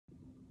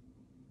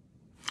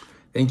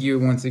Thank you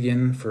once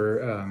again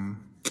for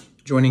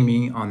joining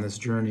me on this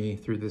journey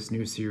through this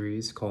new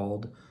series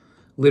called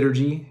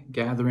Liturgy,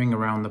 Gathering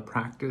Around the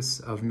Practice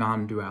of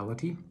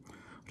Non-Duality.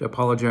 I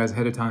apologize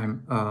ahead of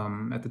time.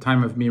 At the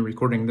time of me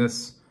recording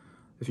this,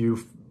 if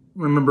you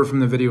remember from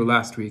the video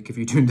last week, if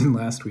you tuned in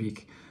last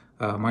week,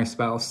 my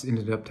spouse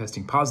ended up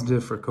testing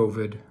positive for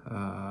COVID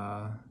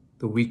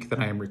the week that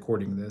I am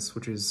recording this,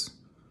 which is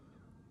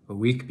a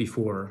week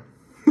before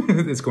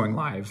it's going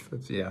live.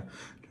 Yeah,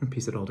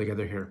 piece it all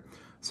together here.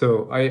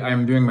 So I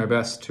am doing my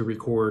best to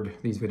record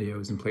these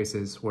videos in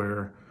places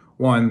where,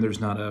 one, there's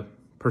not a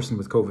person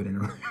with COVID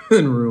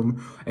in a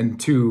room, and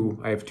two,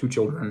 I have two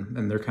children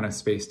and they're kind of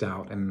spaced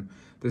out, and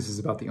this is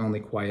about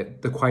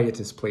the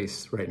quietest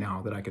place right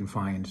now that I can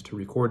find to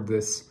record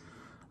this.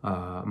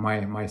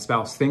 My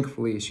spouse,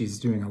 thankfully, she's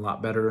doing a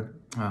lot better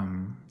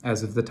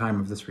as of the time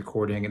of this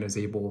recording, and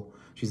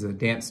she's a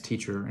dance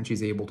teacher, and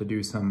she's able to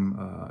do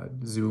some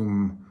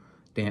Zoom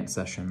dance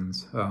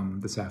sessions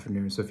this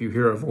afternoon. So if you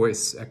hear a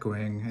voice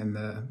echoing in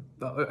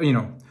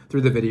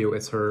through the video,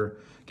 it's her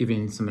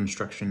giving some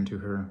instruction to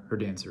her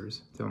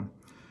dancers. So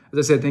as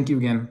I said, thank you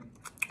again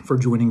for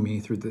joining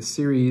me through this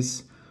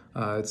series.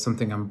 It's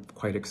something I'm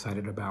quite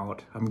excited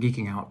about. I'm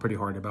geeking out pretty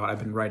hard about. I've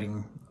been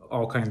writing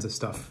all kinds of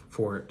stuff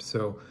for it.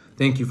 So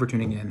thank you for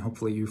tuning in.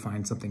 Hopefully you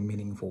find something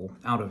meaningful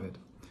out of it.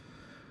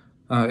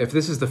 If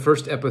this is the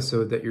first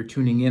episode that you're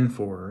tuning in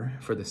for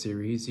the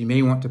series, you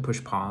may want to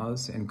push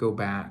pause and go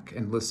back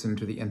and listen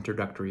to the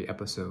introductory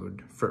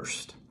episode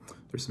first.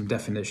 There's some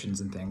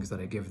definitions and things that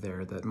I give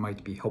there that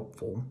might be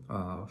helpful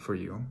for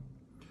you.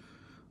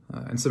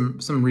 And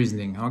some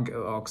reasoning.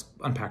 I'll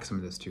unpack some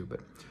of this too.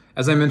 But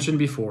as I mentioned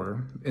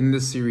before, in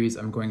this series,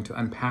 I'm going to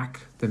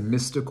unpack the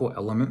mystical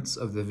elements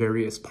of the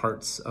various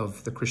parts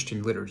of the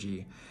Christian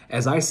liturgy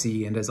as I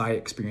see and as I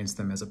experience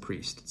them as a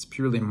priest. It's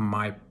purely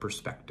my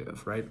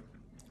perspective, right?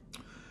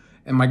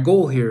 And my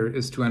goal here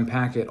is to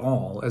unpack it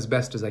all as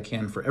best as I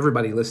can for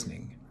everybody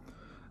listening,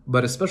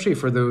 but especially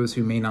for those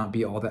who may not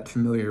be all that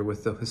familiar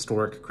with the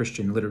historic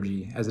Christian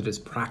liturgy as it is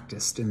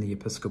practiced in the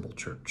Episcopal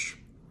Church.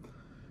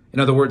 In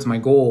other words, my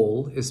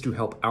goal is to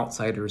help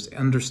outsiders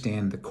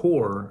understand the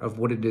core of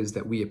what it is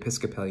that we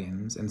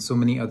Episcopalians and so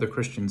many other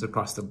Christians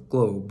across the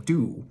globe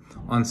do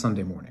on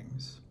Sunday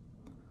mornings.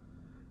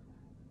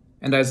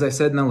 And as I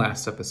said in the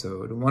last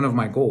episode, one of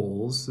my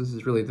goals, this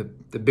is really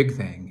the big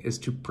thing, is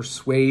to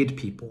persuade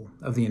people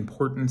of the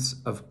importance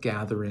of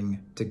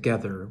gathering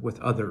together with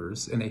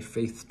others in a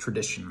faith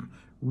tradition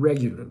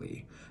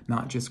regularly,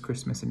 not just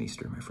Christmas and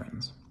Easter, my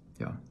friends.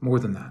 Yeah, more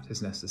than that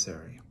is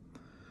necessary.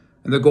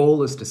 And the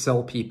goal is to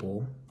sell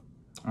people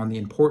on the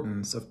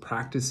importance of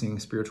practicing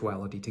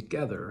spirituality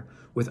together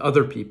with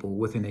other people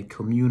within a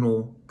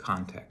communal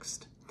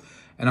context.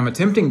 And I'm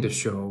attempting to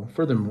show,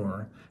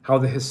 furthermore, how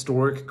the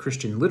historic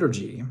Christian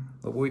liturgy,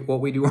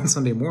 what we do on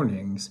Sunday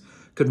mornings,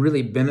 could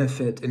really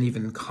benefit and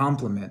even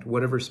complement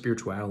whatever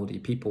spirituality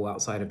people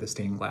outside of the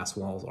stained glass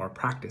walls are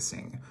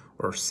practicing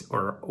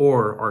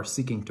or are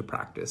seeking to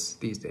practice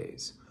these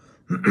days.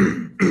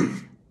 Now,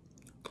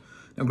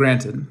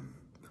 granted,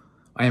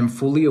 I am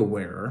fully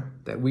aware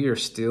that we are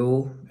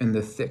still in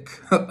the thick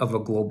of a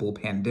global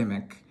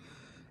pandemic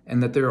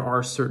and that there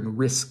are certain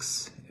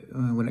risks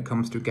when it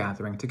comes to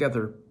gathering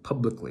together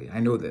publicly. I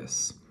know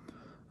this.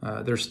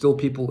 There's still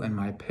people in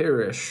my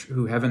parish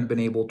who haven't been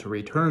able to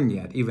return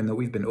yet, even though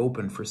we've been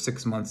open for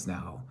 6 months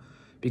now,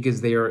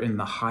 because they are in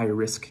the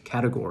high-risk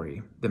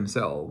category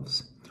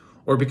themselves,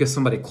 or because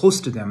somebody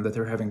close to them that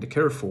they're having to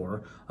care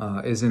for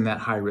is in that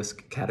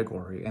high-risk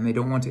category, and they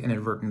don't want to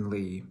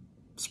inadvertently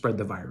spread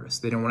the virus.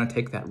 They don't want to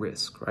take that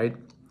risk, right?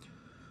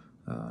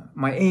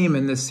 My aim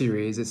in this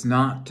series is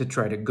not to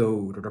try to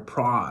goad or to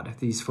prod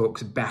these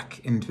folks back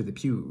into the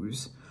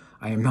pews.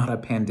 I am not a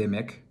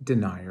pandemic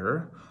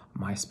denier.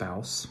 My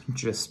spouse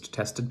just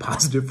tested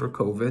positive for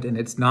COVID, and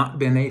it's not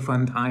been a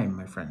fun time,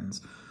 my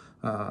friends.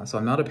 So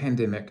I'm not a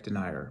pandemic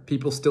denier.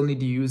 People still need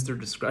to use their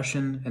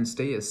discretion and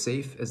stay as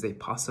safe as they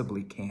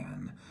possibly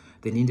can.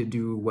 They need to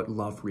do what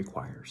love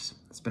requires.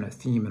 It's been a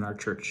theme in our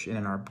church and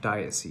in our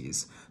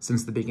diocese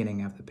since the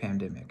beginning of the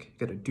pandemic.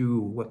 You gotta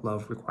do what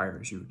love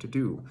requires you to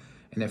do.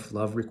 And if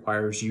love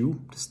requires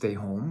you to stay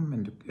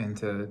home and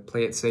to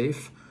play it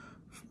safe,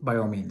 by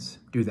all means,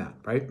 do that,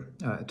 right?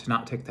 To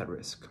not take that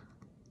risk.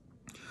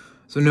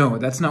 So no,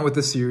 that's not what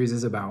this series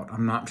is about.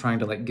 I'm not trying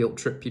to guilt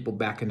trip people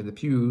back into the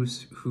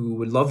pews who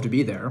would love to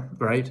be there,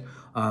 right?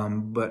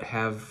 But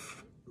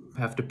have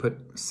to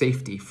put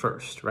safety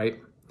first, right?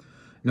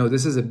 No,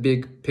 this is a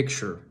big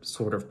picture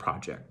sort of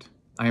project.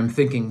 I am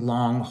thinking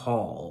long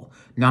haul,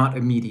 not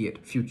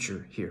immediate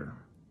future here.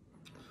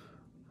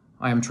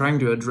 I am trying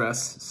to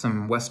address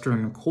some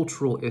Western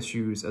cultural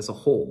issues as a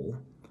whole,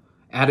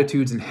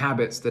 attitudes and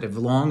habits that have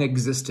long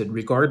existed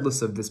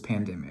regardless of this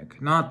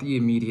pandemic, not the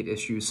immediate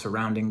issues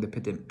surrounding the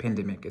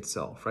pandemic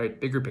itself,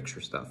 right? Bigger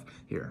picture stuff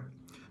here.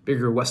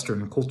 Bigger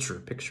Western culture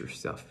picture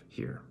stuff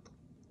here.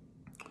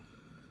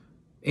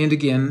 And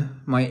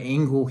again, my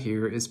angle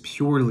here is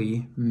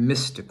purely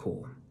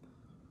mystical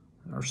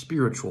or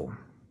spiritual.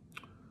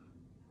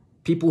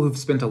 people who've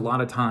spent a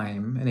lot of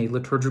time in a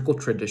liturgical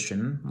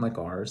tradition like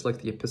ours, like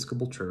the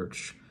Episcopal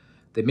Church,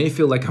 they may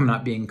feel like I'm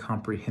not being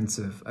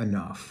comprehensive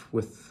enough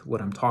with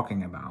what I'm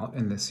talking about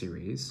in this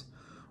series,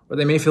 or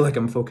they may feel like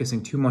I'm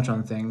focusing too much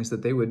on things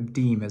that they would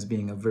deem as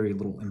being of very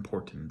little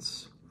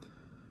importance.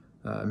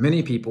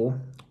 Many people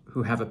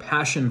who have a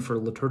passion for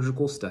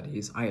liturgical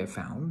studies, I have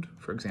found,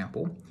 for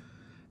example,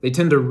 they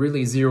tend to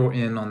really zero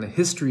in on the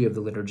history of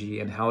the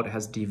liturgy and how it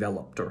has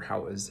developed or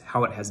how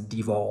it has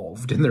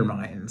devolved in their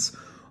minds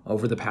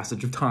over the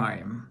passage of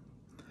time.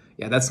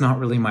 Yeah, that's not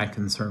really my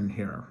concern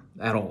here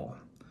at all.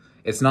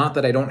 It's not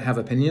that I don't have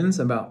opinions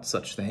about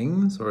such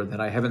things or that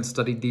I haven't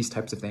studied these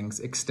types of things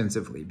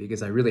extensively,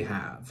 because I really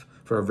have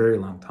for a very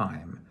long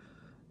time.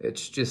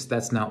 It's just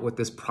that's not what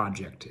this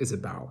project is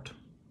about.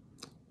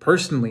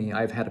 Personally,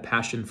 I've had a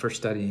passion for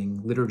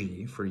studying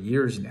liturgy for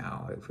years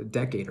now, a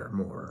decade or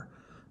more.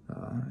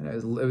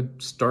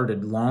 It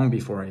started long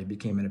before I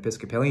became an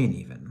Episcopalian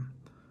even.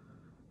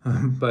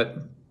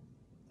 But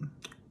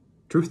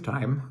truth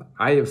time,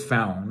 I have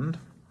found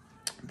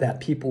that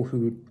people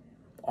who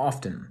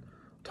often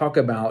talk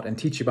about and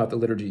teach about the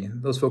liturgy,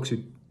 those folks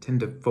who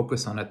tend to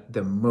focus on it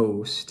the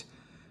most,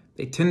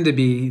 they tend to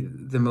be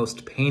the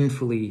most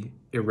painfully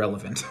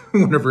irrelevant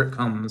whenever it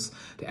comes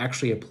to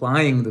actually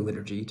applying the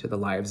liturgy to the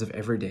lives of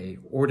everyday,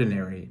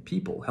 ordinary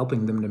people,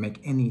 helping them to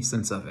make any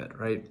sense of it,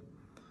 right?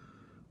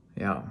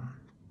 Yeah.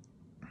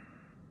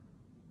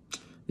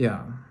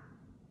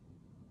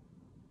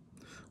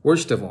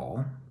 Worst of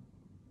all,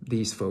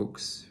 these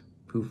folks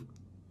who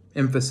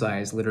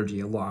emphasize liturgy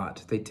a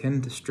lot, they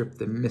tend to strip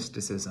the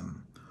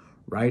mysticism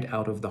right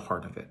out of the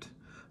heart of it.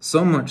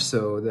 So much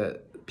so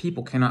that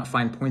people cannot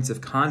find points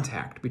of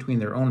contact between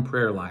their own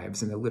prayer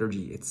lives and the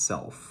liturgy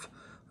itself,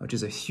 which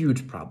is a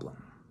huge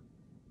problem.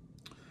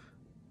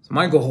 So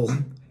my goal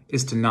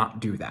is to not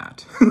do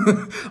that.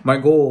 My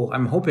goal,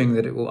 I'm hoping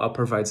that I'll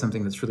provide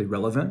something that's really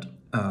relevant,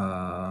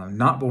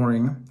 not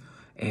boring,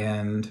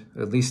 and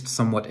at least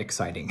somewhat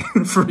exciting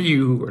for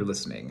you who are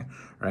listening,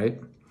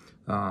 right?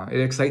 It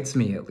excites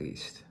me at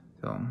least.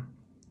 So,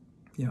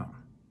 yeah.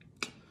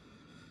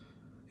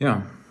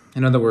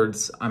 In other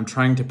words, I'm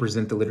trying to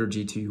present the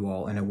liturgy to you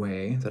all in a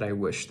way that I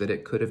wish that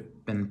it could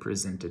have been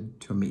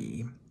presented to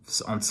me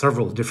on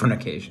several different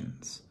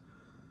occasions.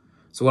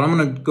 So what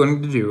I'm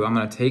going to do, I'm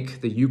going to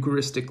take the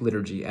Eucharistic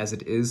liturgy as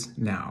it is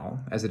now,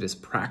 as it is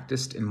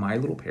practiced in my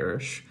little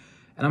parish,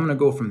 and I'm going to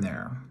go from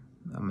there.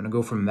 I'm going to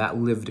go from that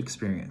lived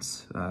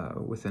experience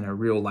within a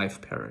real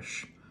life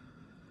parish.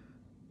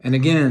 And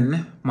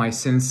again, my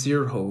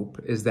sincere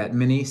hope is that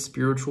many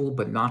spiritual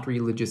but not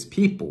religious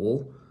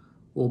people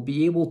will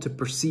be able to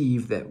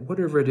perceive that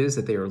whatever it is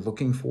that they are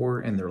looking for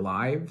in their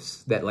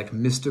lives, that like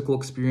mystical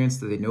experience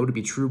that they know to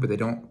be true, but they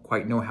don't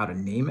quite know how to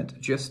name it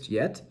just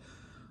yet,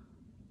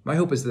 my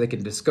hope is that they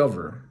can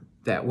discover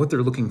that what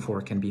they're looking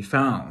for can be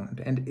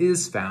found and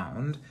is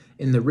found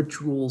in the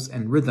rituals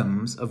and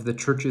rhythms of the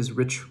Church's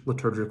rich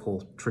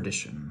liturgical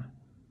tradition.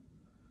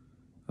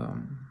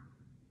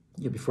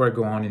 Before I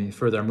go on any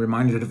further, I'm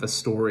reminded of a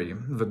story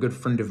of a good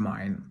friend of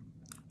mine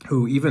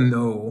who, even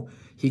though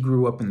he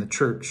grew up in the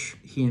church,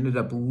 he ended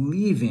up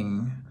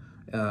leaving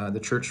the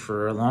church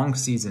for a long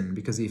season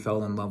because he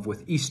fell in love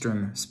with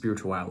Eastern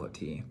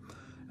spirituality.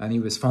 And he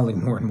was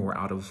falling more and more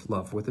out of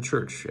love with the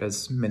church,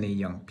 as many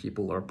young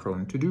people are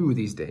prone to do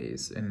these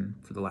days, and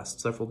for the last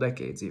several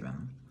decades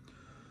even.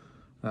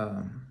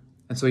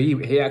 And so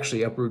he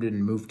actually uprooted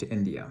and moved to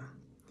India.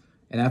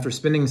 And after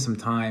spending some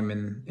time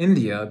in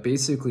India,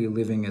 basically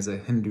living as a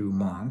Hindu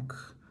monk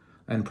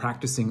and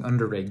practicing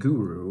under a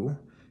guru,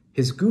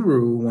 his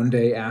guru one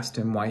day asked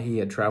him why he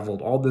had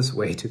traveled all this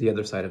way to the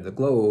other side of the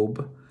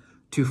globe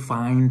to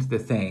find the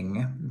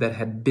thing that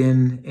had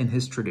been in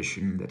his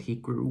tradition that he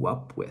grew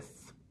up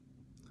with.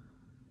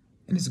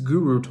 And his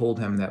guru told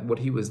him that what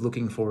he was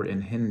looking for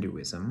in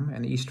Hinduism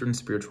and Eastern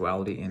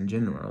spirituality in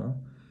general,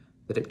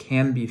 that it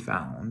can be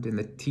found in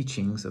the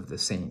teachings of the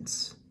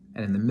saints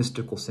and in the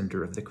mystical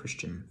center of the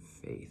Christian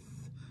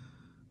faith.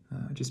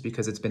 Just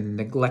because it's been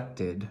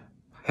neglected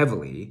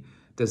heavily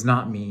does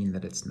not mean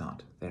that it's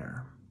not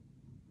there.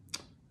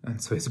 And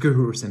so his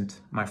guru sent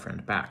my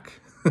friend back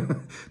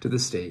to the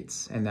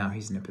States, and now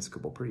he's an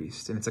Episcopal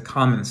priest. And it's a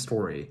common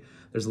story.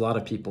 There's a lot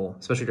of people,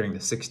 especially during the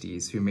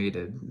 60s, who made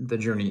the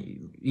journey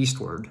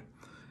eastward,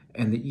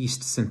 and the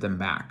East sent them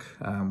back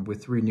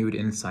with renewed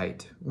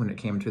insight when it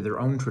came to their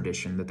own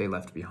tradition that they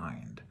left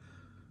behind.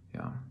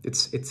 Yeah,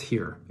 it's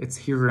here. It's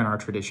here in our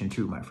tradition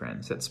too, my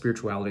friends. That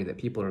spirituality that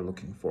people are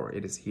looking for,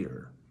 it is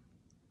here.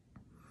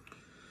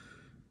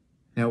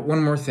 Now,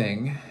 one more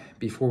thing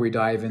before we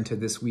dive into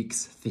this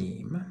week's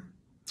theme.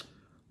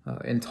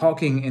 In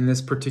talking in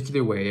this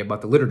particular way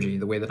about the liturgy,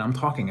 the way that I'm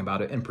talking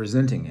about it and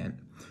presenting it,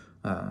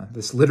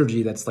 this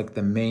liturgy that's like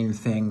the main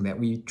thing that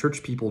we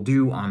church people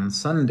do on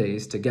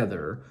Sundays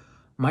together,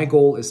 my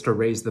goal is to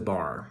raise the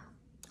bar,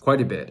 quite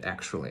a bit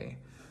actually,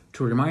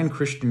 to remind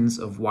Christians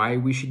of why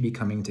we should be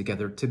coming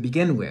together to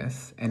begin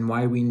with, and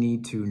why we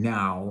need to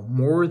now,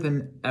 more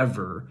than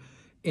ever,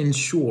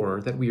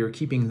 ensure that we are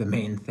keeping the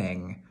main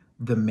thing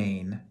the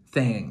main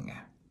thing.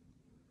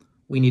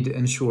 we need to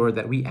ensure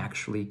that we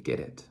actually get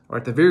it, or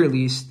at the very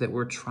least, that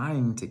we're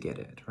trying to get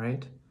it,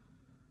 right?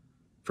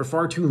 For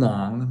far too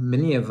long,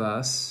 many of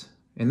us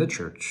in the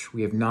church,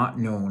 we have not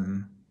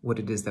known what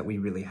it is that we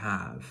really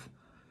have.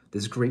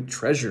 This great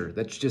treasure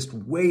that's just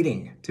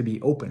waiting to be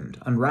opened,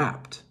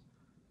 unwrapped.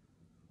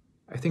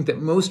 I think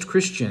that most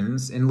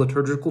Christians in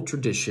liturgical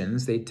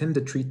traditions, they tend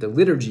to treat the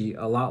liturgy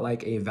a lot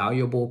like a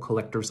valuable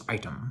collector's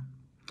item.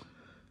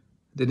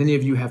 Did any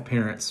of you have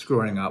parents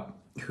growing up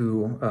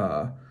who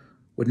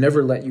would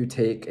never let you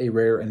take a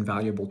rare and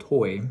valuable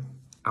toy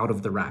out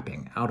of the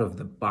wrapping, out of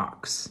the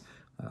box?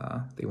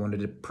 They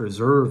wanted to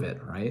preserve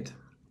it, right?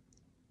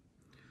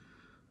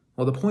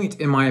 Well, the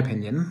point, in my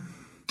opinion,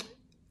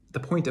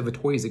 the point of a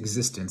toy's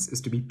existence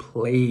is to be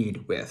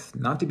played with,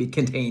 not to be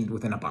contained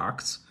within a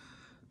box.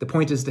 The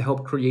point is to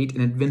help create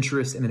an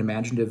adventurous and an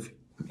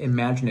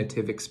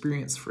imaginative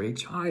experience for a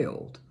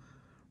child,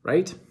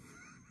 right?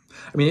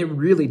 I mean, it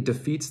really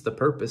defeats the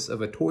purpose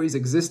of a toy's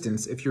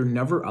existence if you're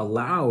never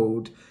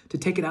allowed to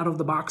take it out of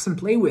the box and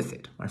play with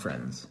it, my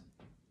friends.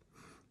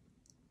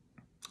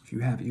 If you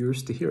have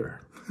ears to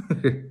hear.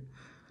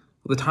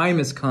 Well, the time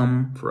has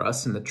come for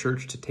us in the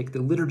church to take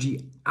the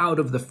liturgy out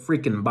of the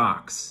freaking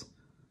box.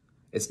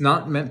 It's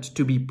not meant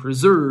to be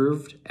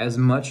preserved as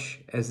much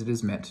as it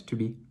is meant to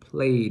be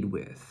played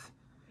with.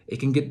 It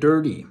can get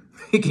dirty.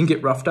 It can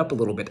get roughed up a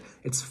little bit.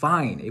 It's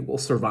fine. It will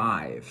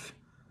survive.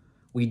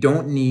 We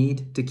don't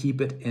need to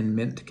keep it in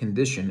mint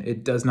condition.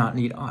 It does not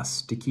need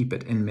us to keep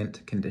it in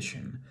mint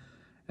condition,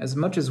 as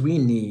much as we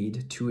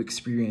need to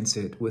experience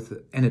it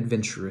with an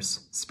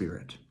adventurous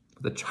spirit,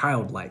 with a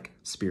childlike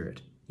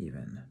spirit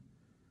even.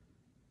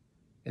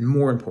 And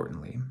more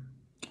importantly,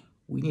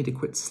 we need to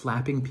quit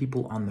slapping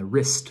people on the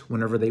wrist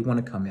whenever they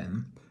want to come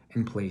in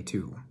and play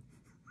too.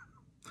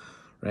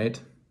 Right?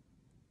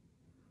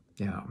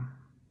 Yeah.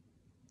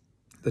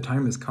 The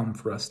time has come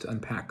for us to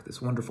unpack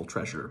this wonderful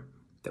treasure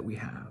that we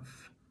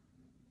have.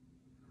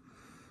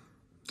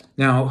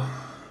 Now,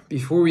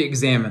 before we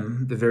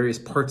examine the various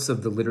parts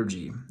of the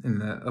liturgy in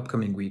the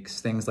upcoming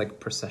weeks, things like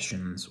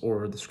processions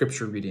or the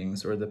scripture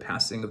readings or the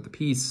passing of the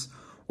peace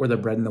or the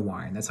bread and the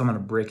wine, that's how I'm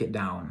going to break it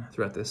down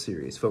throughout this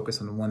series,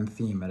 focus on one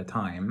theme at a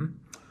time.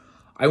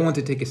 I want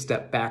to take a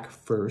step back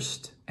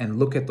first and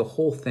look at the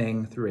whole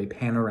thing through a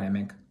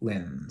panoramic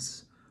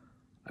lens.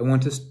 I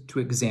want us to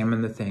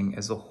examine the thing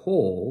as a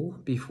whole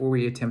before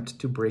we attempt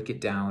to break it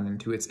down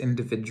into its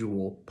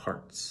individual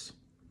parts.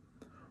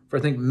 For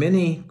I think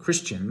many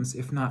Christians,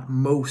 if not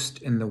most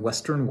in the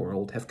Western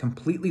world, have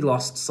completely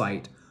lost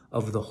sight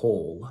of the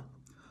whole,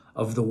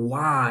 of the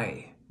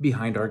why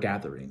behind our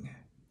gathering.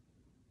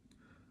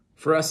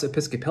 For us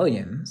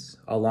Episcopalians,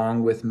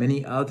 along with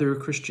many other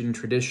Christian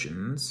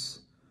traditions,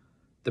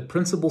 the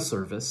principal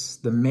service,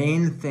 the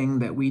main thing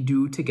that we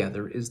do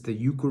together is the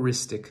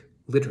Eucharistic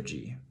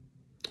liturgy.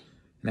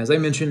 And as I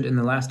mentioned in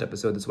the last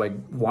episode, that's why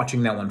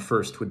watching that one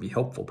first would be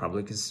helpful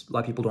probably, because a lot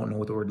of people don't know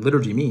what the word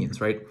liturgy means,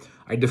 right?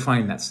 I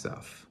define that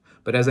stuff.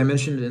 But as I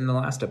mentioned in the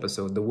last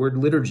episode, the word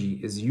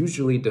liturgy is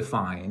usually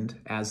defined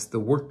as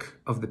the work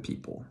of the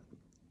people.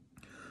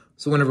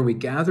 So whenever we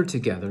gather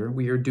together,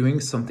 we are doing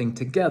something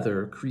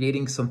together,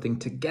 creating something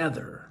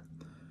together.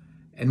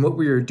 And what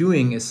we are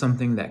doing is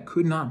something that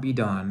could not be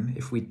done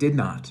if we did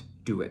not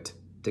do it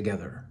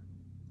together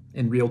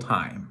in real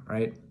time,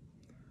 right?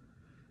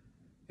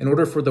 In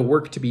order for the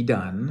work to be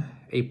done,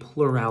 a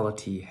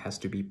plurality has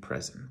to be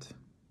present.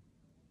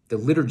 The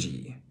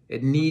liturgy,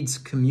 it needs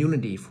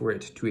community for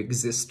it to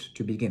exist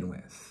to begin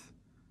with.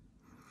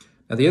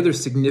 Now, the other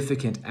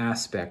significant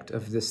aspect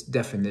of this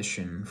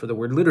definition for the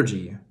word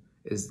liturgy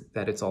is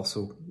that it's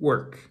also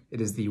work.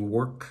 It is the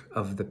work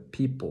of the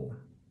people.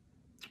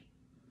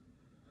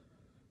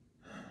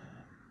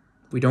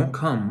 We don't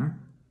come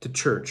to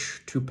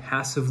church to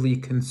passively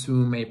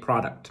consume a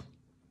product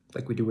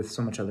like we do with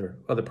so much other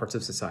parts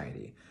of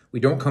society. We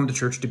don't come to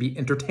church to be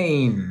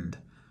entertained,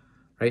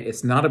 right?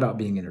 It's not about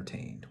being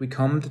entertained. We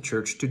come to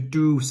church to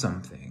do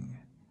something.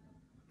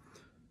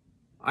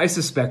 I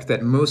suspect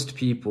that most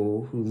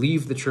people who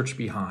leave the church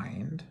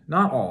behind,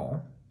 not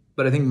all,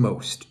 but I think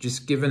most,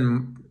 just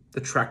given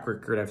the track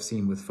record I've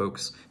seen with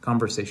folks,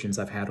 conversations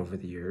I've had over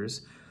the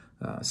years,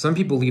 some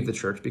people leave the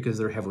church because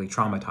they're heavily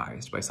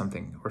traumatized by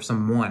something or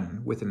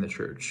someone within the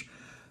church.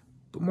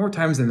 But more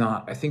times than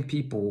not, I think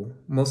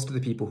most of the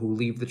people who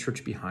leave the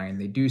church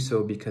behind, they do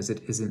so because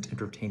it isn't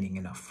entertaining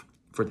enough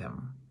for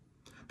them.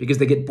 Because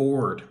they get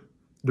bored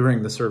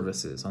during the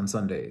services on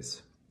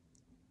Sundays.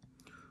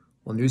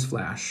 Well,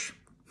 newsflash,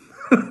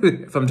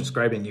 if I'm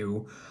describing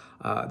you,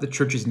 the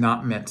church is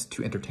not meant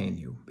to entertain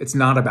you. It's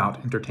not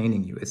about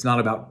entertaining you. It's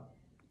not about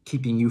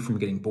keeping you from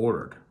getting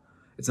bored.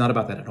 It's not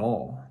about that at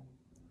all.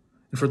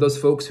 And for those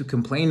folks who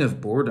complain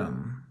of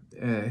boredom,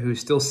 who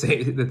still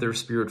say that they're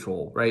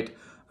spiritual, right?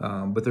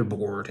 But they're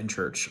bored in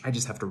church, I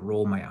just have to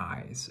roll my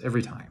eyes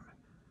every time.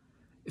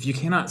 If you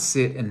cannot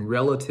sit in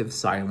relative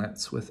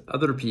silence with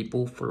other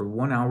people for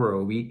 1 hour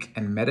a week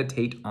and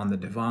meditate on the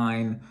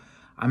divine,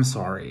 I'm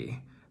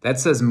sorry. That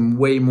says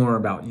way more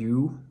about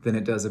you than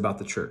it does about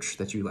the church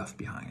that you left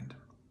behind.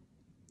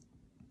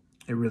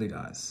 It really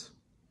does.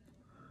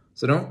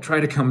 So don't try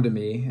to come to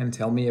me and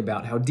tell me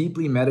about how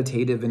deeply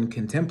meditative and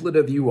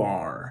contemplative you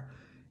are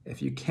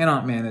if you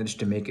cannot manage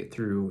to make it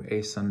through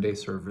a Sunday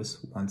service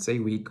once a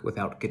week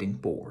without getting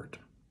bored.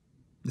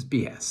 It's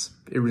BS.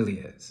 It really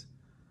is.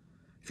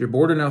 If you're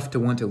bored enough to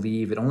want to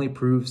leave, it only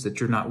proves that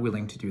you're not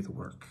willing to do the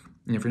work.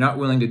 And if you're not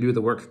willing to do the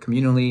work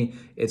communally,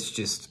 it's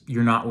just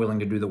you're not willing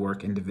to do the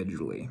work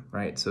individually,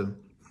 right? So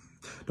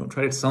don't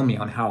try to sell me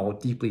on how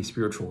deeply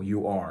spiritual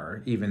you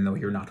are, even though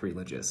you're not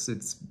religious.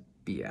 It's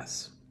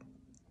BS.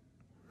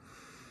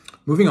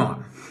 Moving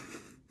on.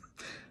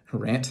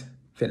 Rant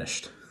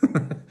finished.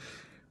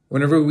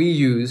 Whenever we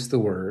use the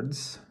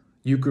words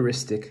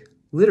Eucharistic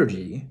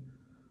liturgy,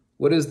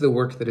 what is the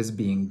work that is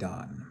being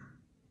done?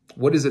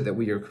 What is it that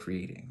we are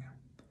creating?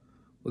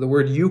 Well, the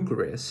word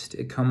Eucharist,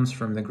 it comes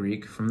from the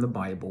Greek, from the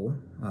Bible,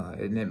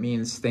 and it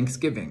means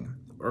thanksgiving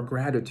or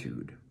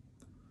gratitude.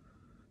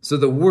 So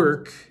the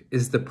work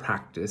is the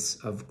practice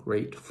of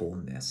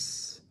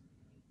gratefulness.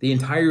 The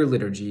entire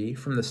liturgy,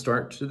 from the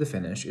start to the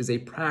finish, is a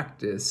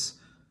practice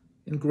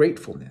in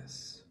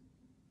gratefulness.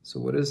 So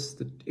what is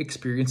the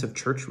experience of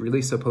church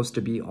really supposed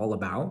to be all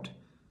about?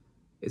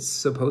 It's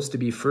supposed to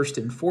be first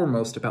and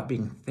foremost about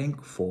being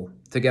thankful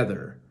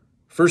together.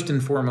 First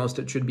and foremost,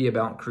 it should be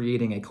about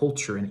creating a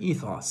culture, an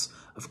ethos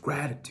of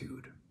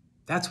gratitude.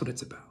 That's what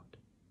it's about.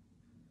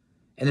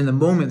 And in the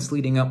moments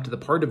leading up to the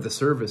part of the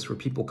service where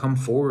people come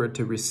forward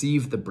to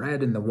receive the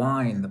bread and the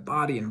wine, the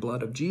body and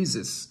blood of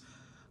Jesus,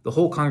 the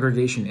whole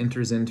congregation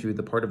enters into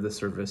the part of the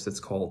service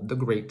that's called the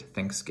Great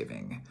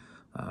Thanksgiving.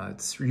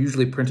 It's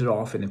usually printed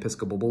off in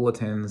Episcopal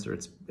bulletins, or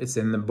it's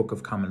in the Book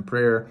of Common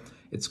Prayer.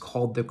 It's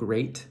called the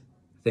Great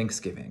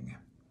Thanksgiving.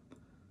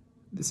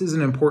 This is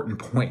an important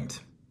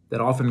point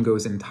that often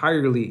goes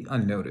entirely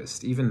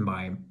unnoticed, even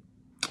by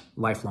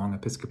lifelong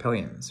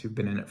Episcopalians who've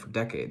been in it for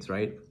decades,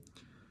 right?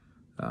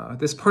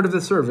 This part of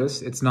the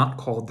service, it's not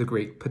called the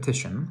Great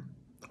Petition,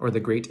 or the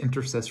Great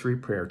Intercessory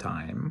Prayer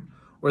Time,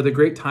 or the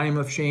Great Time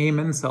of Shame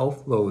and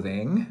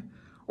Self-Loathing,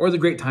 or the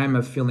Great Time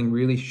of feeling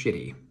really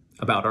shitty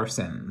about our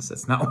sins.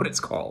 That's not what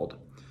it's called.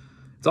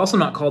 It's also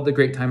not called the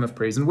Great Time of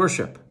Praise and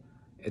Worship.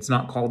 It's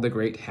not called the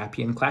Great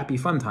Happy and Clappy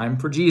Fun Time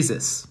for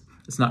Jesus.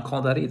 It's not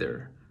called that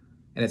either.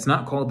 And it's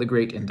not called the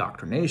Great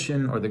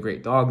Indoctrination or the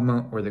Great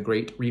Dogma or the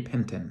Great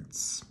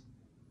Repentance.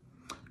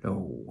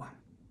 No.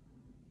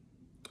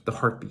 The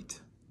heartbeat,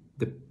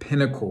 the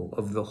pinnacle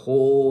of the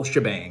whole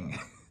shebang,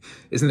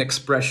 is an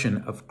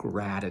expression of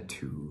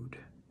gratitude.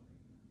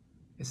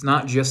 It's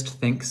not just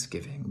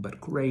thanksgiving,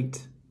 but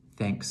great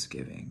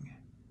thanksgiving.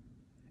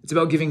 It's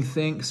about giving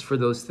thanks for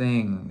those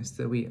things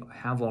that we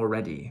have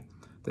already,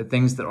 the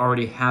things that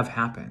already have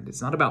happened.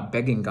 It's not about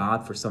begging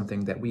God for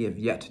something that we have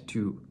yet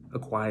to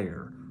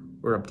acquire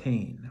or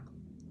obtain.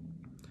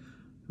 I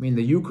mean,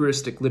 the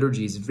Eucharistic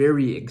liturgy's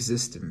very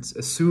existence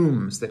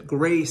assumes that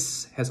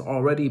grace has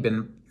already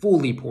been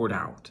fully poured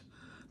out,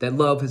 that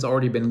love has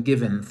already been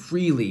given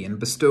freely and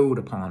bestowed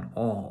upon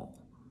all.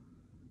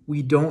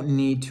 We don't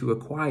need to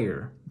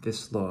acquire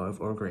this love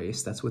or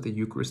grace. That's what the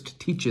Eucharist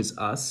teaches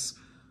us.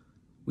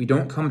 We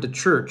don't come to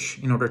church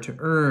in order to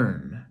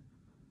earn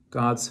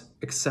God's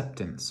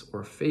acceptance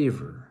or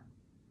favor.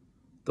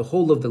 The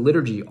whole of the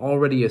liturgy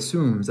already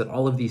assumes that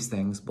all of these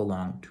things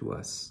belong to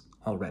us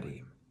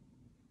already.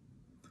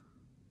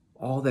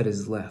 All that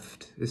is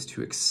left is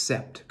to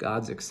accept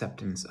God's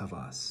acceptance of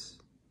us,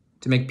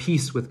 to make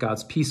peace with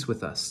God's peace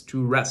with us,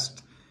 to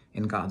rest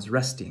in God's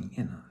resting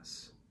in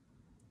us.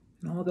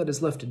 And all that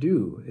is left to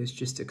do is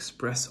just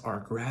express our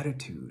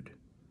gratitude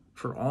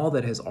for all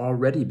that has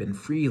already been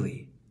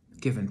freely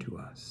given to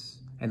us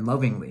and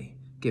lovingly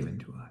given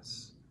to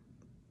us.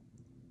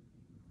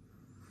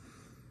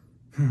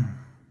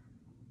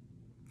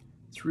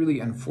 It's really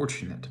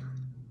unfortunate,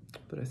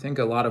 but I think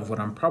a lot of what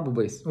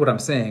I'm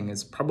saying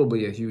is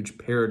probably a huge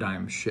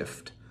paradigm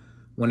shift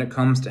when it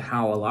comes to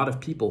how a lot of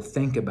people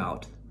think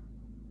about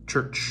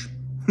church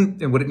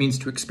and what it means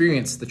to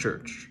experience the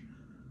church.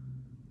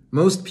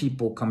 Most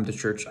people come to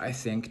church, I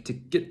think, to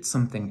get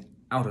something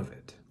out of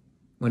it,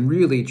 when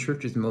really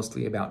church is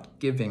mostly about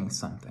giving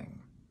something.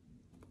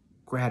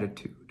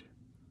 Gratitude.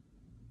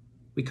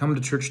 We come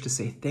to church to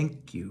say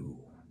thank you.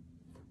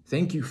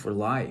 Thank you for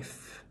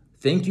life.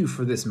 Thank you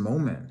for this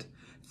moment.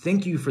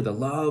 Thank you for the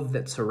love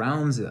that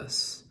surrounds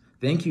us.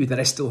 Thank you that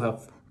I still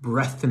have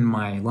breath in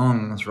my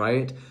lungs,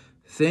 right?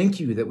 Thank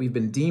you that we've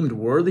been deemed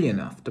worthy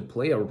enough to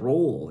play a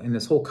role in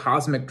this whole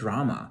cosmic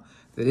drama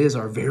that is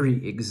our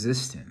very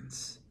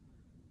existence.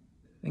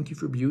 Thank you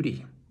for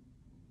beauty.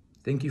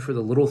 Thank you for the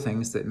little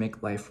things that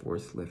make life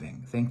worth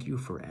living. Thank you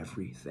for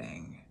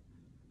everything.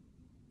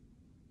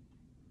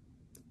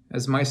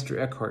 As Meister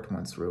Eckhart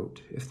once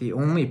wrote, if the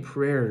only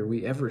prayer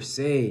we ever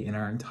say in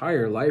our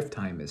entire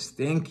lifetime is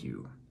thank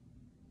you,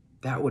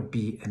 that would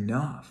be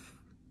enough.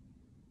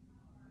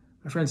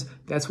 My friends,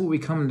 that's what we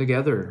come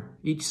together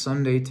each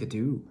Sunday to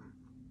do,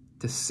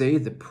 to say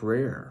the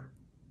prayer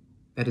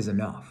that is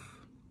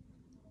enough.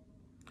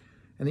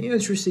 And the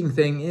interesting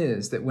thing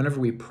is that whenever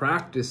we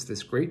practice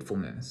this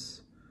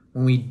gratefulness,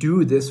 when we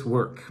do this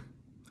work,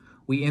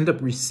 we end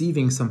up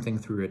receiving something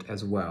through it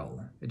as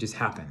well. It just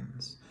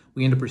happens.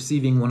 we end up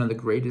receiving one of the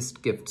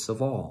greatest gifts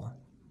of all,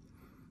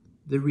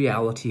 the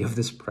reality of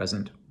this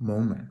present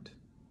moment.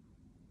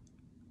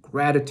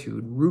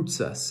 Gratitude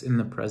roots us in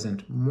the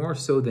present more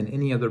so than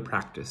any other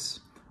practice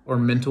or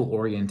mental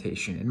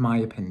orientation, in my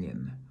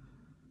opinion.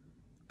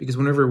 Because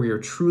whenever we are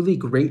truly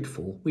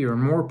grateful, we are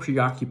more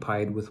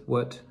preoccupied with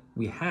what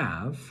we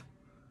have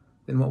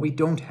than what we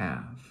don't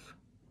have.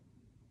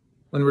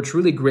 When we're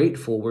truly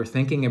grateful, we're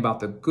thinking about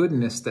the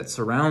goodness that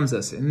surrounds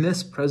us in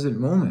this present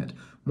moment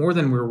more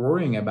than we're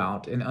worrying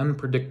about an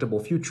unpredictable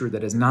future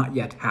that has not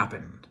yet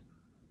happened.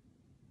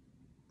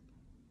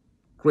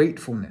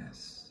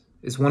 Gratefulness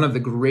is one of the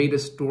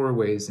greatest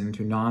doorways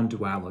into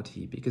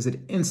non-duality because it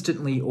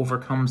instantly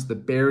overcomes the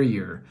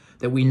barrier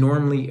that we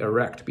normally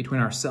erect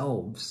between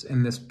ourselves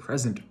and this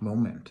present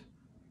moment.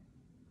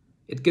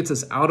 It gets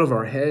us out of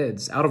our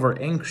heads, out of our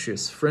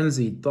anxious,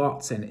 frenzied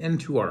thoughts, and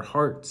into our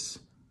hearts.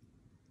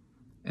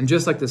 And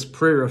just like this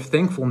prayer of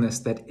thankfulness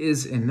that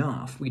is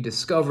enough, we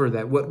discover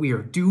that what we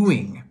are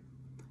doing,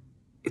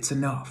 it's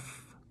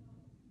enough.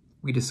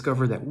 We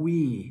discover that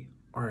we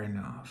are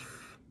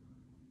enough.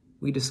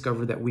 We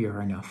discover that we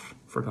are enough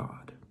for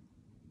God.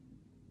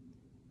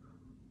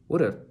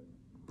 What a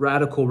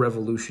radical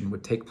revolution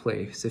would take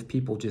place if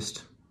people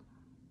just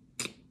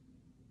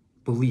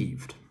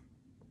believed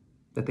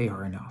that they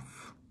are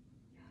enough.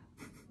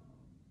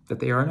 That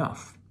they are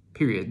enough,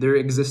 period. Their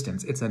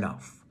existence, it's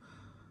enough.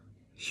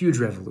 Huge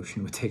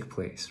revolution would take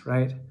place,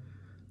 right?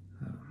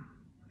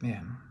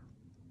 Man.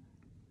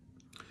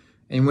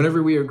 And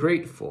whenever we are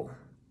grateful,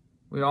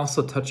 we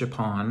also touch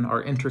upon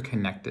our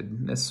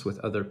interconnectedness with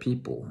other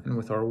people and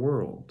with our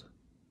world.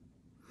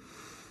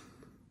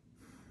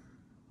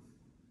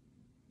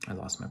 I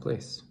lost my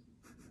place.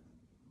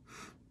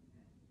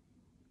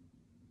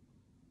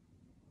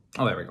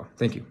 Oh, there we go.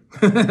 Thank you.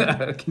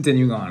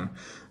 Continuing on.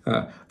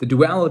 The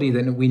duality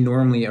that we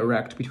normally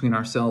erect between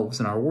ourselves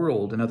and our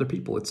world and other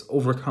people, it's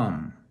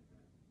overcome.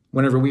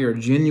 Whenever we are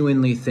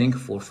genuinely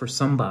thankful for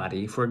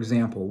somebody, for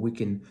example, we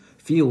can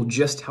feel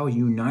just how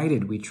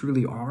united we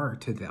truly are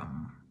to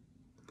them.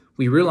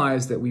 We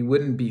realize that we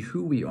wouldn't be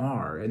who we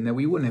are and that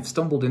we wouldn't have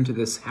stumbled into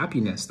this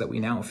happiness that we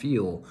now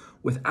feel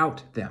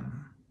without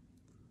them.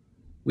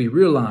 We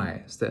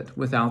realize that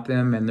without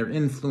them and their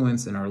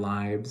influence in our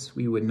lives,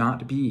 we would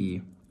not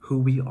be who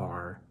we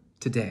are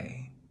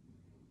today.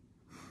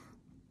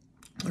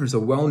 There's a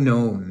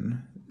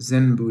well-known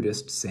Zen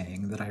Buddhist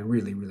saying that I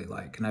really, really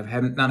like, and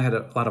I've not had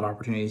a lot of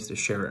opportunities to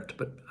share it,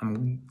 but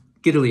I'm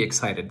giddily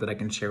excited that I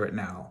can share it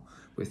now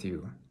with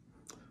you.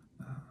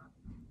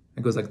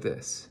 It goes like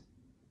this.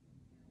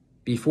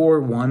 Before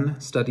one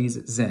studies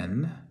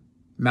Zen,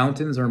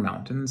 mountains are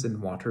mountains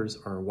and waters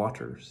are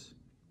waters.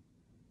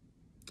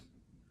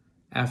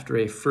 After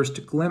a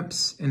first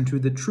glimpse into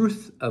the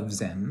truth of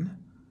Zen,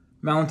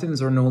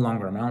 mountains are no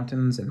longer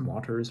mountains and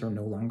waters are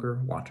no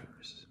longer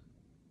waters.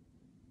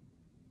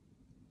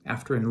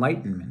 After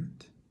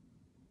enlightenment,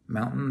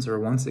 mountains are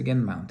once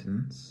again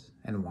mountains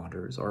and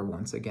waters are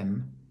once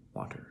again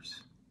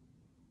waters.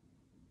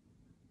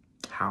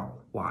 How?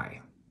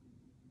 Why?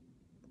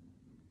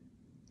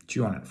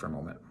 Chew on it for a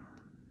moment.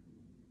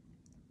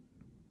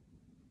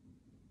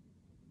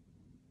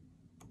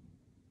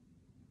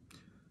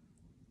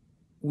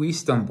 We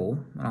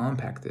stumble, and I'll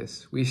unpack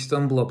this, we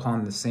stumble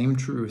upon the same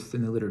truth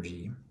in the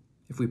liturgy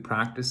if we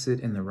practice it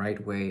in the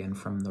right way and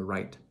from the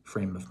right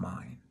frame of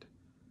mind.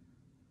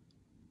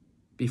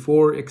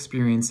 Before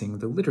experiencing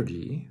the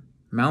liturgy,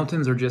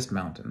 mountains are just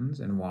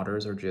mountains and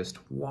waters are just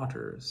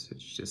waters.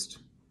 It's just,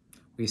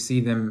 we see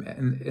them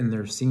in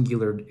their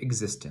singular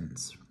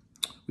existence.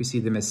 We see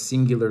them as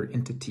singular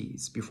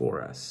entities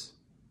before us.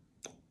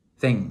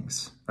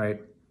 Things, right?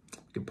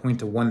 You could point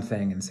to one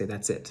thing and say,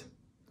 that's it.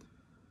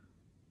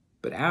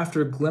 But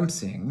after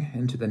glimpsing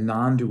into the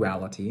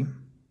non-duality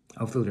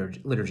of the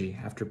liturgy,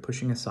 after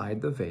pushing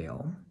aside the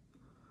veil,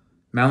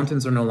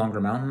 mountains are no longer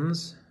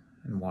mountains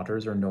and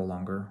waters are no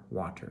longer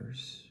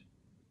waters.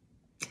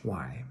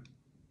 Why?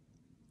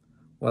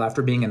 Well,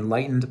 after being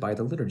enlightened by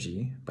the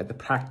liturgy, by the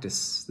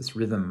practice, this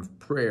rhythm of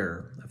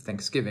prayer, of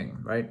thanksgiving,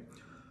 right?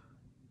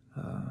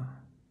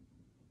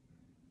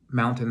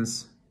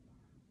 Mountains,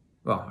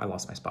 well, I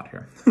lost my spot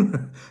here.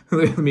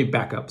 Let me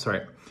back up,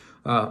 sorry.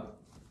 Where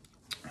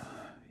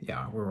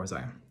was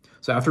I?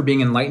 So after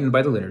being enlightened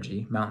by the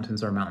liturgy,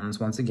 mountains are mountains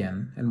once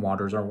again, and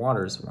waters are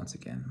waters once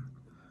again.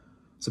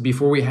 So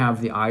before we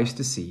have the eyes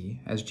to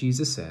see, as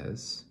Jesus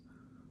says,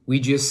 we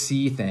just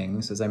see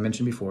things, as I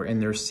mentioned before, in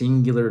their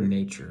singular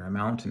nature. A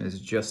mountain is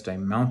just a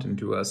mountain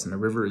to us, and a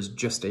river is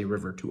just a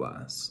river to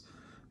us.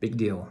 Big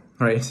deal,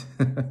 right?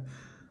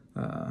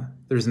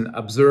 There's an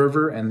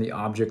observer and the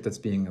object that's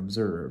being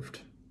observed.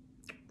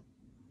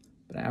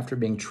 But after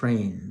being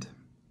trained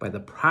by the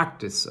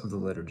practice of the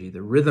liturgy,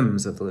 the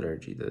rhythms of the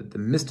liturgy, the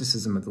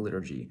mysticism of the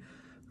liturgy,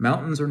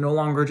 mountains are no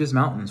longer just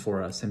mountains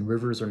for us, and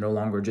rivers are no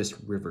longer just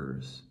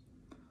rivers.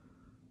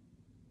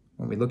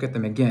 When we look at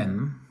them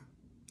again,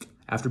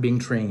 after being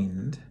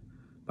trained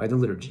by the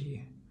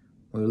liturgy,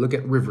 when we look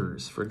at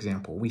rivers, for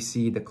example, we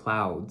see the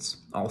clouds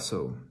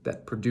also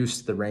that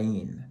produce the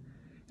rain,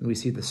 and we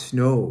see the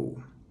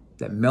snow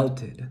that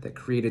melted, that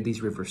created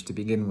these rivers to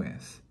begin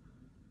with.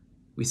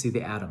 We see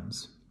the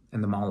atoms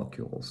and the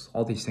molecules,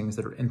 all these things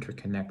that are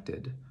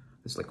interconnected,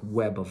 this like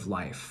web of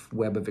life,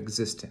 web of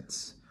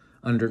existence,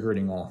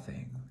 undergirding all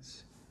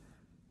things.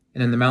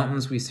 And in the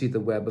mountains, we see the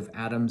web of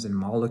atoms and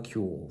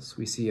molecules.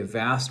 We see a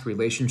vast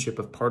relationship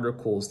of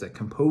particles that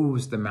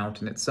compose the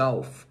mountain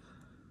itself.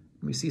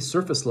 We see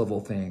surface level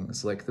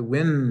things like the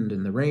wind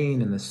and the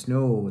rain and the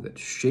snow that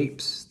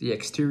shapes the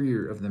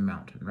exterior of the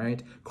mountain,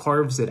 right?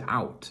 Carves it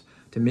out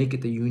to make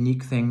it the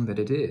unique thing that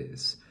it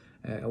is.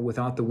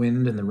 Without the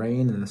wind and the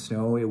rain and the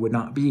snow, it would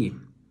not be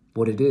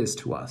what it is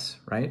to us,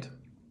 right?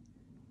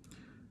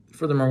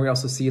 Furthermore, we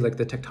also see like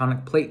the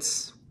tectonic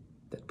plates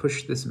that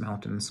push this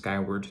mountain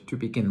skyward to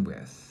begin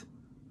with.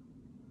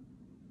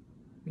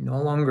 We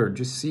no longer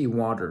just see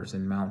waters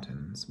and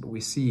mountains, but we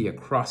see a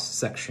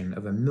cross-section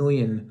of a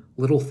million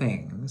little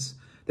things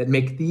that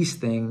make these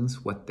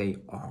things what they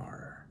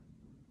are.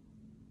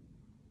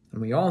 And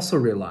we also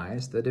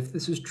realize that if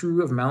this is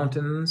true of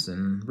mountains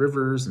and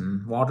rivers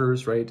and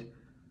waters, right,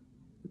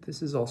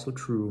 this is also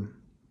true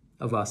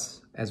of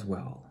us as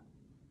well.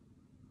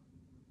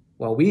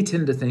 While we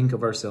tend to think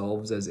of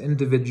ourselves as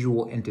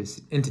individual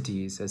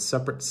entities, as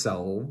separate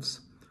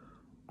selves,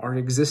 our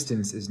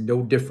existence is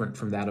no different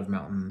from that of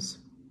mountains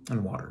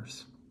and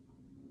waters.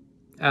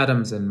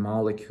 Atoms and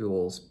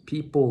molecules,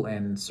 people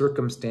and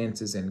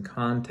circumstances and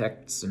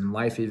contexts and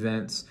life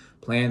events,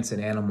 plants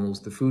and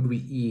animals, the food we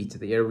eat,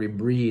 the air we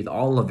breathe,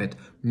 all of it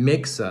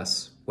makes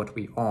us what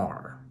we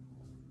are.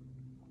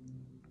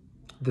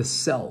 The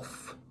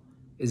self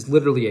is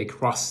literally a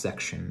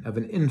cross-section of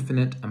an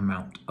infinite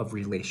amount of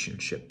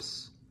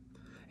relationships.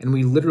 And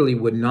we literally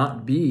would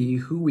not be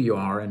who we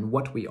are and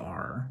what we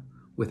are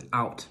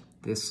without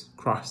this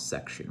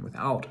cross-section,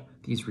 without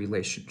these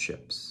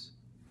relationships.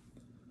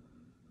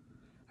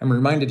 I'm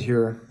reminded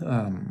here,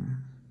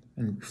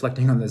 and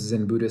reflecting on the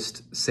Zen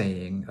Buddhist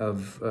saying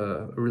of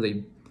a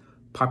really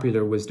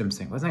popular wisdom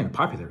saying. Well, it's not even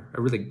popular,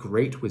 a really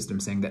great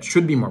wisdom saying that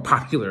should be more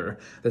popular,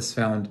 that's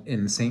found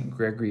in St.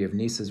 Gregory of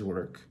Nyssa's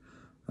work,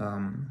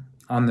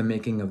 on the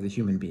making of the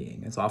human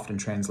being. It's often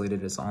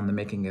translated as on the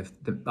making of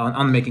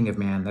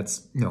man. It's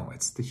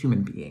the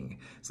human being.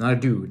 It's not a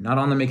dude, not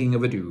on the making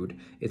of a dude.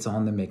 It's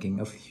on the making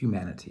of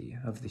humanity,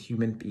 of the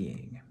human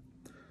being.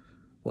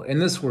 Well, in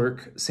this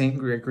work, St.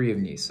 Gregory of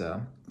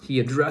Nyssa, he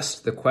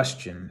addressed the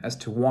question as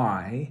to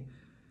why,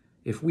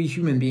 if we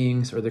human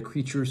beings are the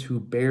creatures who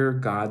bear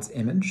God's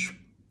image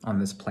on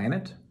this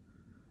planet,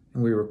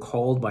 and we were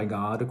called by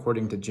God,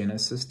 according to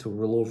Genesis, to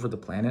rule over the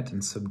planet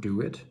and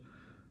subdue it,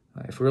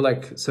 if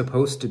we're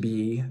supposed to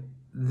be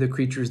the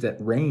creatures that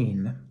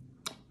reign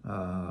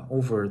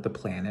over the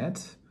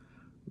planet,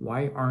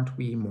 why aren't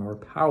we more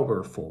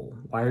powerful?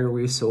 Why are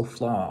we so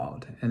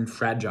flawed and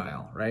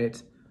fragile,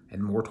 right?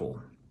 And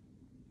mortal?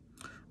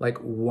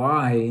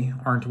 Why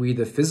aren't we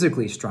the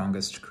physically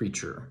strongest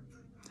creature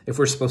if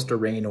we're supposed to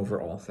reign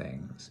over all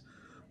things?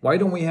 Why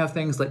don't we have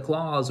things like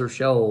claws or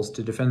shells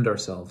to defend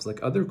ourselves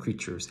like other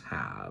creatures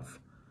have?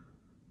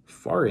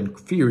 Far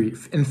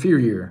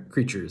inferior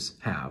creatures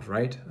have,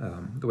 right?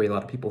 The way a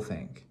lot of people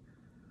think.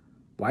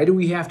 Why do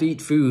we have to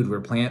eat food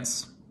where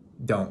plants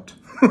don't,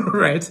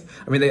 right?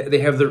 I mean, they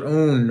have their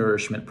own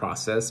nourishment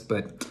process,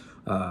 but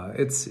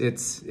it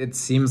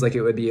seems like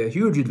it would be a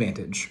huge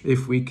advantage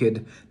if we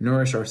could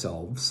nourish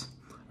ourselves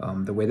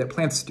the way that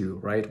plants do,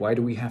 right? Why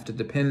do we have to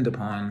depend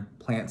upon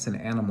plants and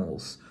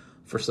animals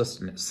for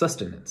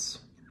sustenance?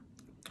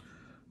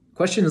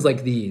 Questions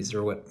like these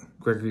are what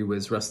Gregory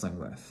was wrestling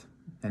with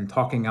and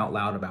talking out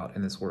loud about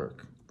in this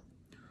work.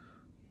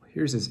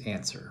 Here's his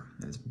answer,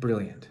 and it's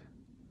brilliant.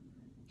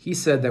 He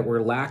said that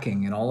we're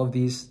lacking in all of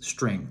these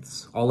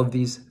strengths, all of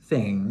these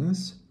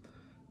things,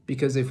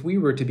 because if we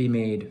were to be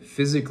made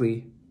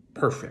physically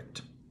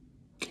perfect,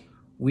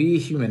 we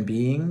human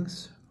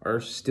beings are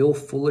still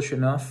foolish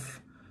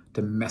enough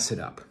to mess it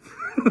up,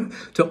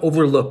 to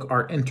overlook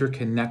our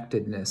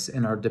interconnectedness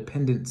and our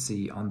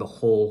dependency on the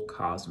whole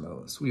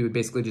cosmos. We would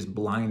basically just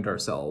blind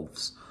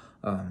ourselves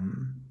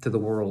to the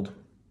world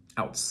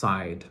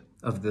outside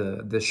of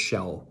the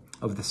shell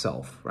of the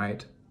self,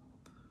 right?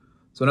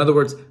 So in other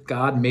words,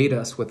 God made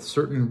us with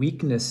certain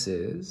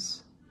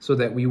weaknesses so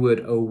that we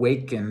would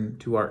awaken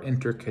to our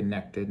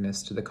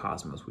interconnectedness to the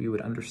cosmos. We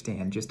would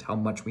understand just how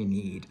much we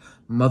need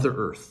Mother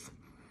Earth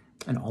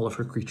and all of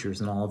her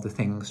creatures and all of the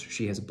things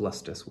she has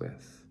blessed us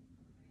with.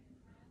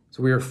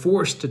 So we are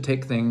forced to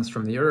take things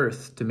from the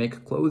earth to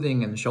make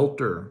clothing and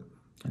shelter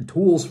and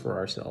tools for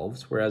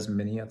ourselves, whereas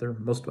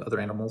most other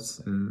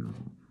animals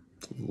and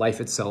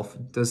life itself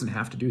doesn't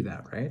have to do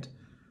that, right?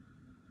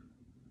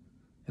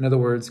 In other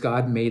words,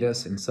 God made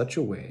us in such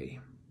a way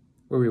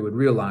where we would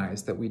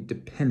realize that we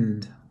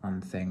depend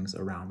on things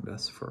around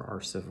us for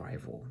our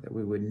survival, that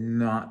we would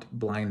not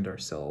blind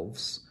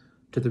ourselves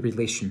to the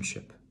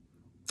relationship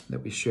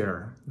that we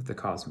share with the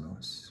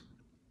cosmos.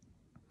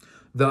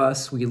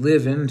 Thus, we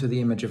live into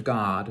the image of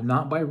God,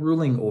 not by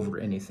ruling over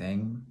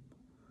anything,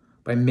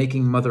 by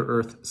making Mother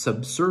Earth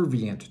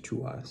subservient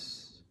to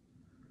us,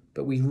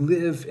 But we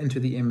live into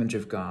the image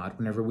of God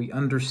whenever we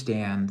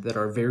understand that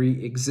our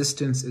very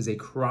existence is a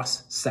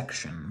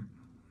cross-section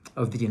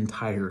of the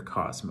entire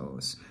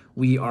cosmos.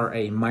 We are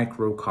a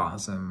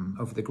microcosm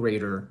of the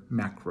greater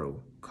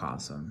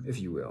macrocosm, if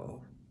you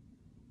will.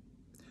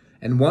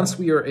 And once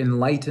we are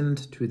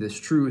enlightened to this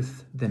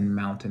truth, then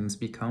mountains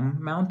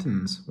become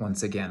mountains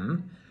once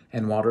again,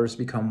 and waters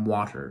become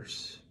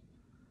waters.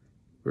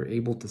 We're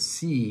able to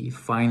see,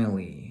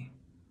 finally,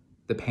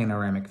 the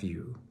panoramic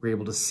view. We're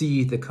able to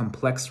see the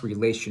complex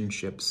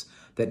relationships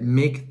that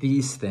make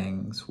these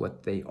things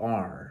what they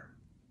are.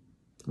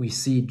 We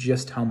see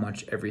just how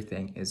much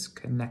everything is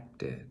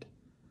connected.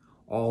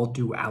 All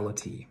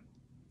duality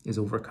is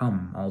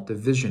overcome, all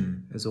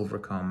division is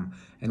overcome,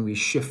 and we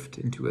shift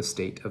into a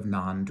state of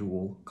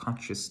non-dual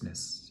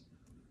consciousness.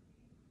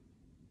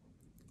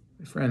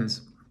 My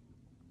friends,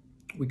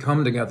 we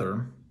come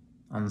together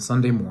on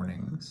Sunday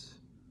mornings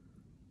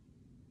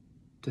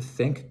to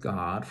thank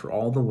God for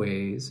all the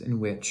ways in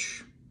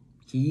which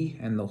He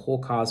and the whole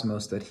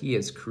cosmos that He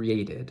has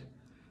created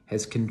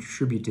has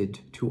contributed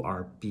to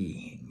our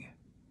being.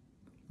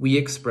 We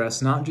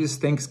express not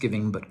just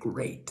thanksgiving, but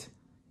great,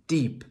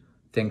 deep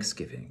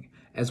thanksgiving,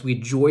 as we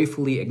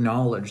joyfully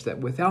acknowledge that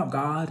without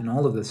God and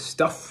all of the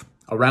stuff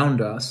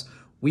around us,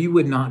 we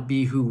would not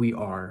be who we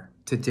are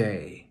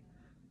today.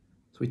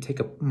 So we take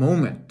a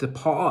moment to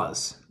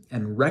pause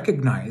and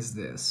recognize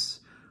this.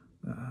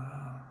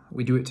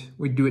 We do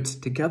it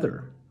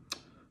together.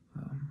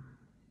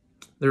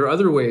 There are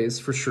other ways,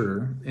 for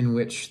sure, in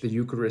which the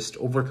Eucharist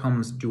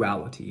overcomes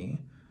duality,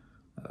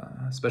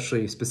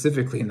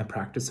 specifically in the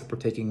practice of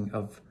partaking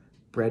of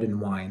bread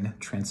and wine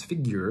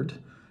transfigured.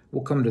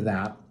 We'll come to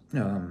that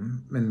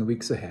in the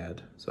weeks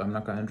ahead, so I'm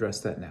not going to address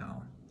that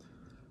now.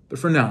 But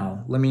for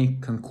now, let me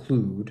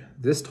conclude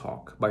this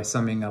talk by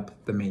summing up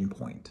the main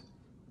point.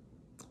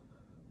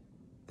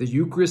 The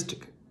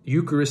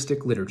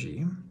Eucharistic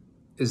liturgy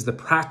is the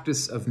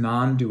practice of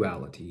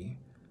non-duality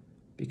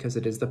because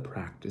it is the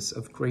practice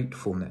of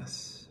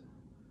gratefulness.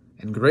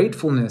 And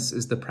gratefulness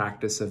is the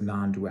practice of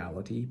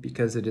non-duality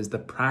because it is the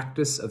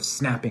practice of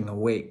snapping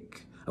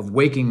awake, of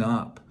waking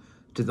up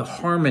to the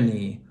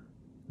harmony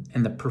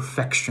and the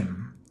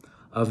perfection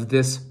of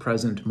this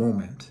present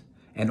moment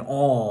and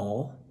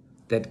all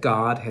that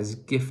God has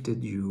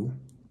gifted you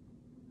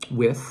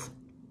with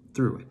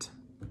through it.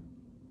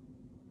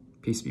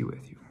 Peace be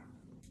with you.